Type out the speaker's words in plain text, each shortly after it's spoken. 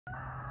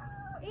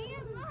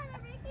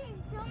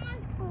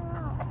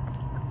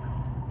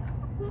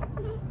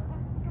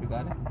You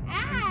got it?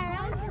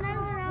 That was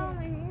never around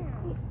my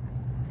hand.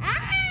 Ow!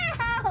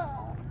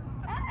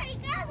 Oh my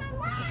God, my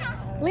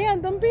mouth! Leon,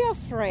 don't be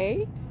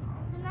afraid.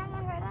 Did not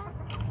hurt us?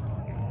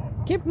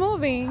 Keep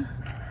moving.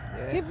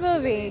 Yeah. Keep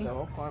moving. The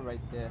whole farm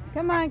right there.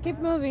 Come on, keep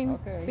moving.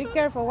 Okay. Be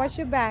careful. Watch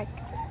your back.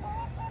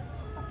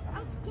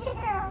 I'm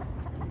scared.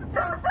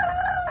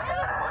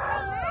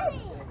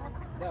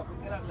 There,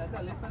 pick it up. Let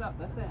that lift it up.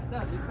 That's it. There,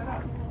 lift it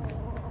up.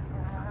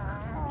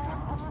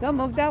 Don't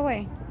move that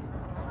way.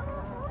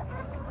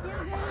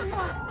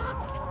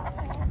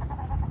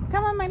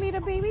 Come on, my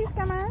little babies.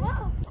 Come on.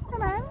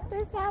 Come on.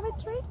 Let's have a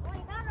treat. Oh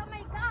my God, oh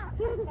my God.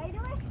 Can I do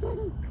it?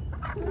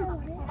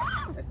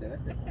 That's it.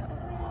 That's it.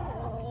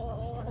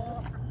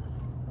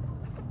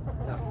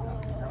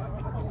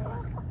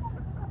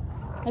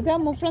 Adele,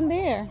 move from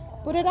there.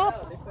 Put it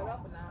up. Lift it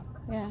up now.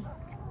 Yeah.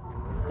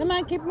 Come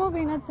on, keep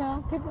moving,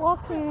 Adele. Keep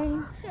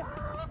walking. Shoot.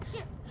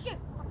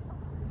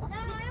 No, I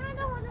want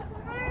to hold the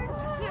corn.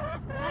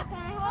 Can I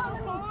hold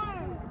the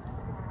corn?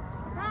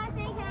 No, I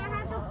think can I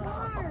have the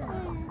corn?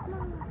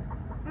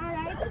 I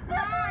like the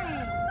corn.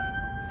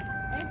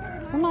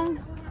 Come on.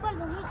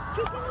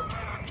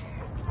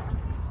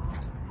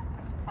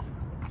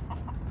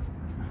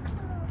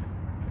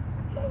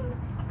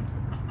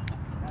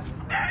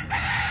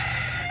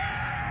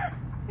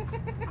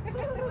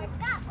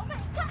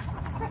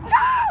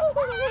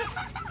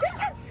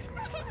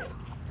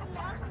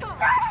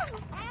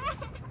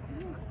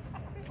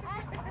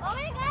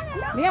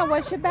 Leon,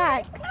 watch your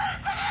back.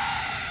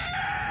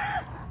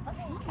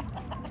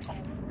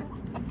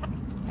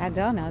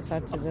 Adele knows how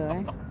to do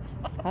it.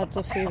 How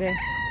to feed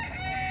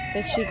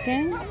the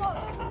chickens.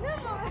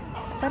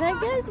 But I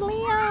guess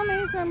Leon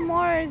is a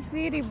more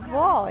city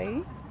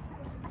boy.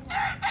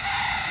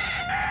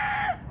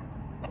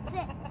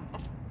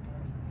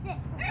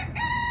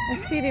 A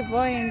city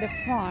boy in the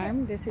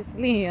farm. This is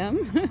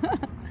Liam.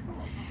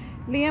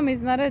 Liam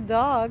is not a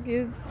dog.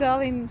 He's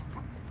telling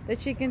the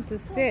chicken to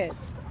sit.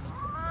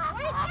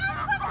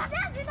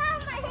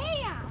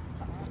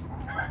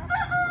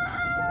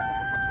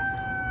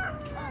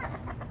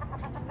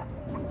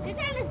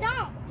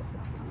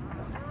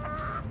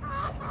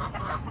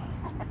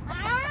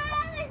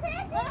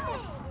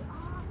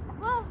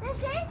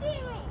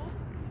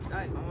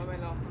 Đây, mama bay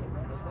lo.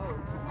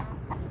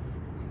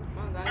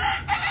 Mang đây.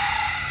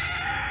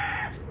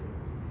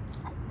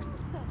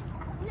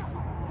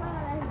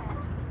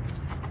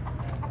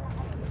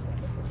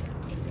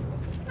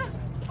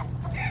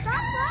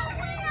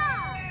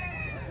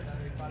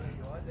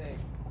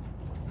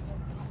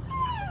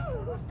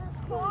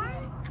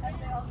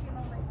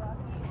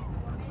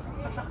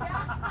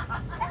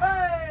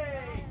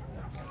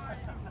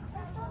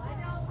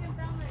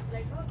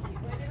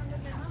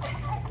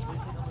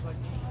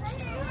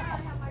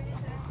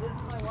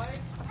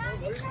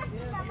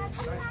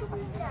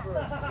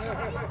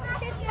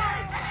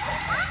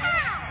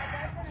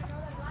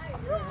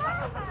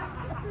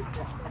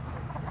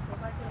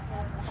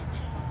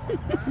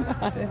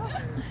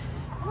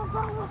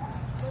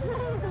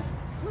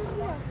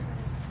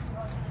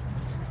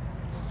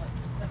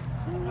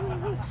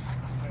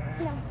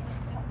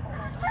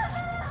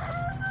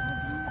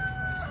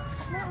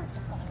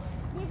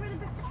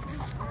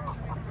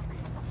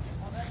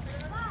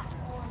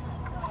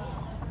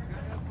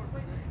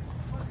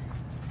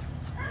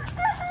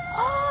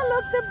 Oh,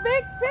 look, the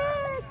big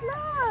pig!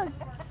 Look!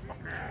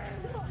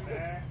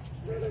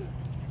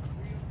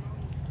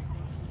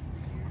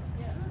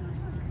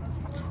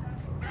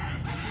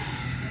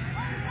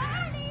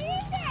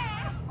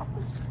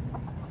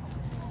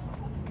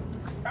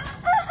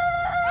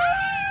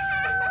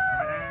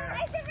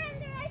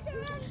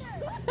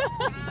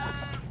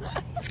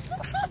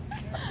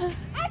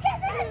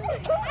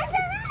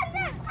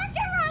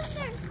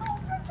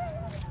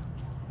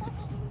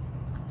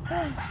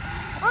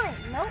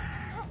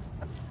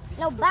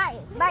 No, bite,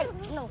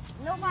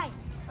 no bite.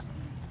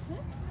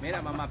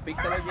 Mira, mamá pig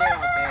te lo lleva a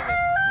ustedes.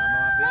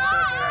 Mamá pig te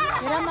lo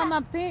lleva. Mira,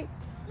 Mama Pig.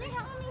 Wait,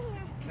 help me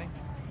here.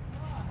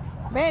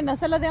 Ven, no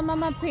se lo dé a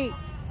Mama Pig.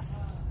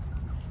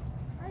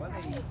 What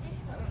they eat?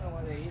 I don't know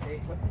what they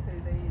eat. What they say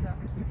they eat?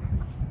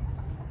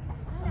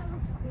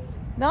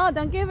 No,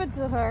 don't give it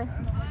to her.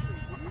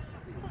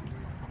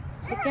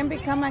 She can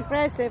become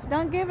aggressive.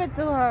 Don't give it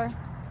to her.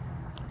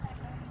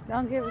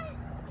 Don't give it.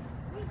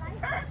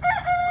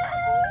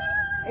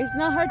 It's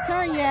not her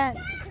turn yet.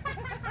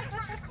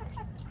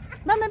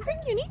 Mama Pig,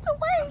 you need to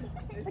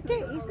wait.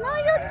 Okay, it's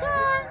not your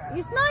turn.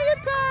 It's not your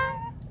turn.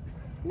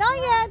 Not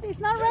yet. It's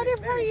not ready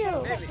for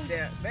you. Baby,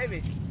 there,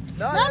 baby.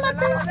 No, Mama no,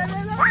 Pig. no, no,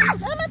 no, no.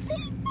 Mama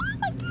Pig. Oh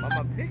my God.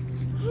 Mama pig.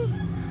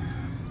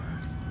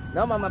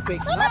 No, Mama pig.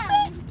 Mama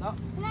Pig. No.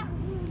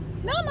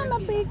 No, Mama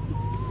Pig.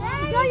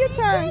 It's not your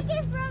turn. Take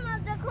it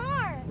from the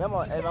corn. Mi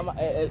amor, mamá,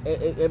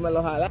 él me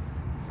lo jala.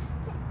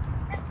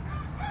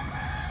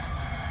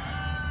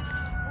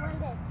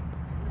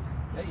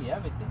 They eat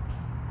everything.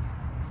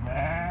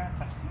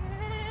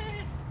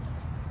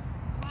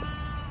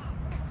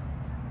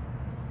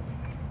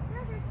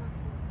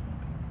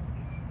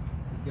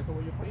 careful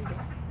with your finger.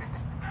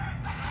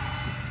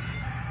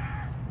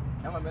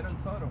 Emma, meron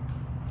toro.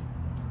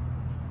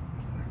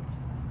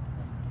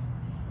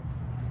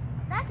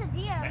 That's a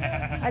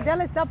deer.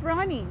 Adela, stop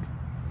running.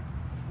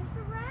 It's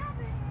a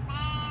rabbit.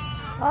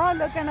 Oh,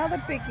 look,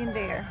 another pig in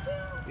there.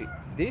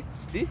 This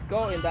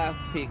go in that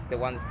pig, the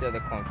one still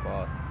the corn for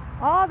us.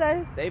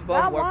 Oh, They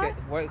both that work.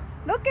 one?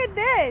 Look at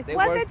this. They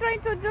What are work- they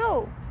trying to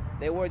do?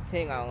 They were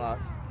ting on us.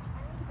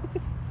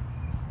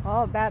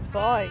 Oh, bad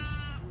boys.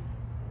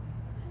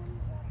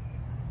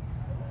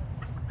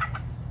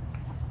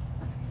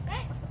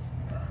 Hey.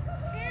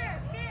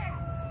 Here.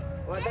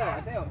 Well,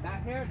 there,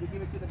 that hair, you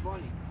give it to the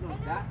bunny. No,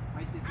 that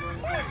might just go in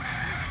the bunny.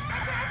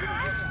 Give it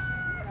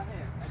that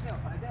hair.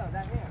 Adele,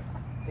 that hair.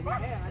 Is your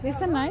hair, Adele,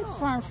 It's a nice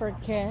farm for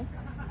kids.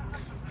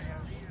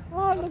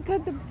 Oh, look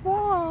at the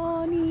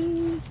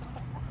bunny.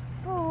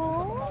 Oh,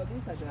 Oh,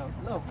 this Adele.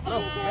 Look.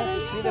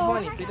 Hey, see the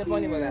bunny. See the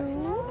bunny with that.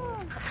 oh,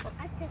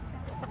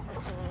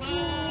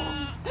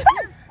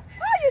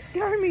 you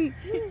scared me.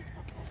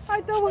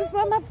 I thought it was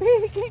Mama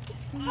Pig.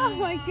 Oh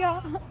my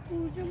God.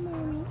 Who's your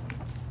mommy?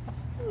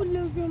 Oh,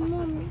 look your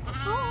mommy.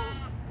 Oh.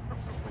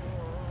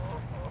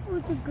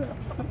 Who's a girl?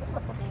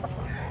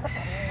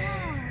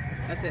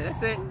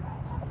 That's it.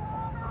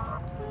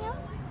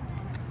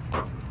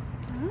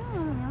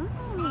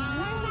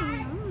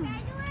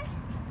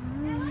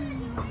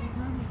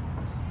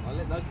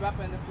 Don't drop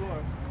it on the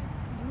floor.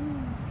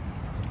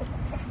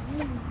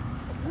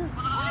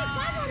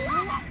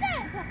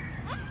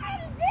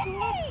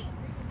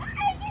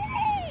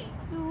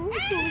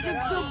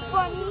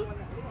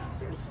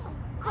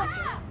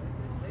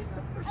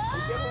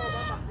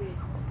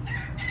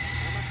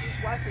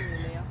 Watching you,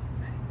 Leah.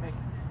 Hey.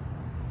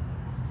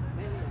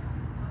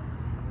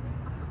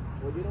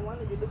 Well, you don't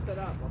want it, you lift it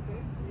up, okay?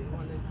 You don't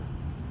want it.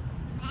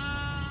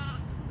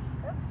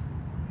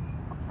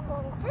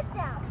 Well, sit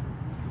down.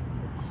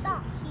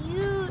 Stop.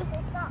 Cute.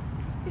 Stop.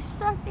 You're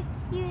such a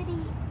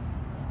cutie.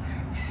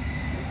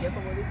 Be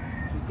careful with it.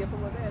 Be careful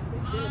with that. They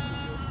kill it for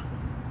you.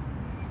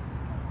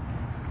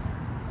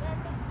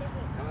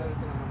 I'm going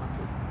to Mama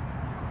Pig.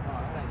 Oh,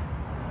 all right.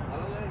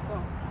 I'll let it go.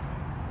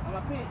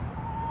 Mama Pig.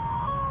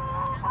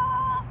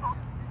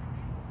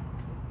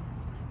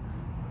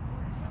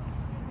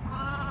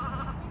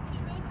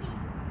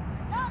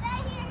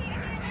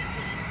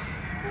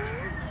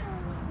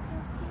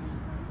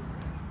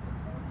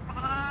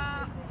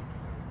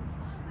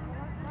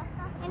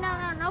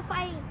 No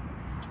fighting.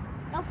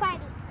 No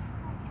fighting.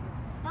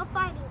 No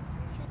fighting.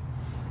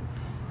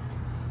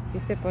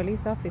 Is the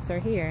police officer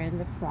here in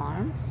the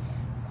farm?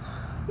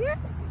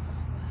 Yes.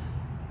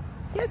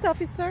 Yes,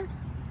 officer.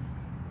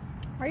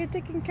 Are you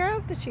taking care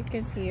of the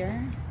chickens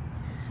here?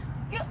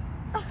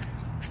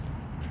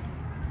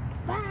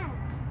 Bye.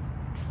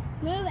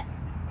 Move it.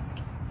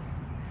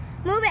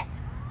 Move it.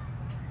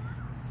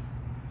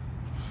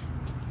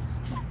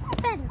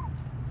 Better.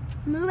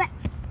 Move it.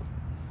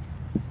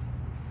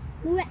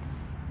 Move it.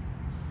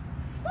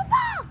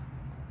 Papa!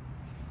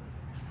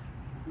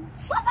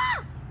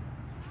 Papa!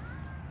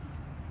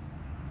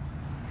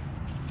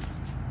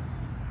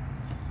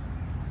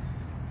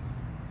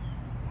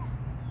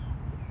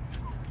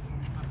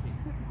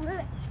 Move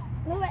it.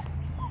 Move it.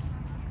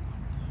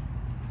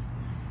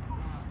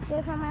 Get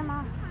it from my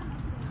mom.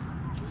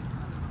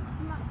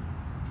 Come on.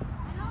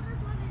 I know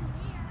there's one in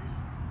there.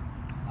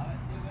 All right,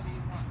 see what do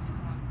you want? This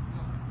one.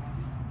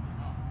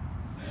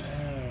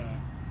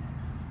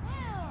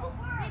 Ew,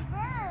 big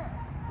bird.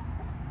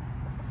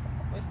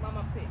 Where's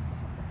Mama Pig?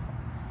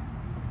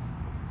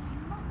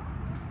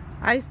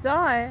 I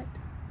saw it.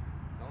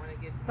 Don't want to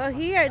get. But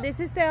here, this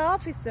is the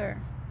officer.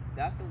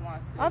 That's the one.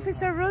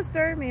 Officer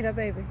Rooster, mira,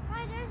 baby.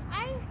 Why, there's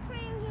ice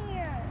cream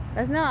here.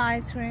 That's not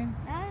ice cream.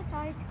 That's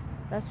ice cream.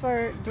 That's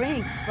for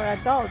drinks, for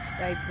adults,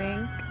 I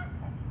think.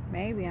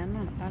 Maybe, I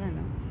don't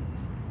know.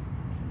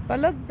 But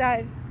look,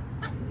 that.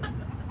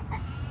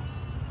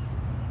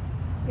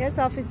 Yes,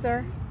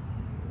 officer.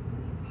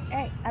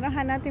 Hey, I don't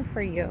have nothing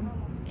for you.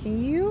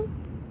 Can you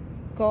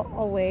go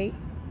away,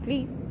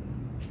 please?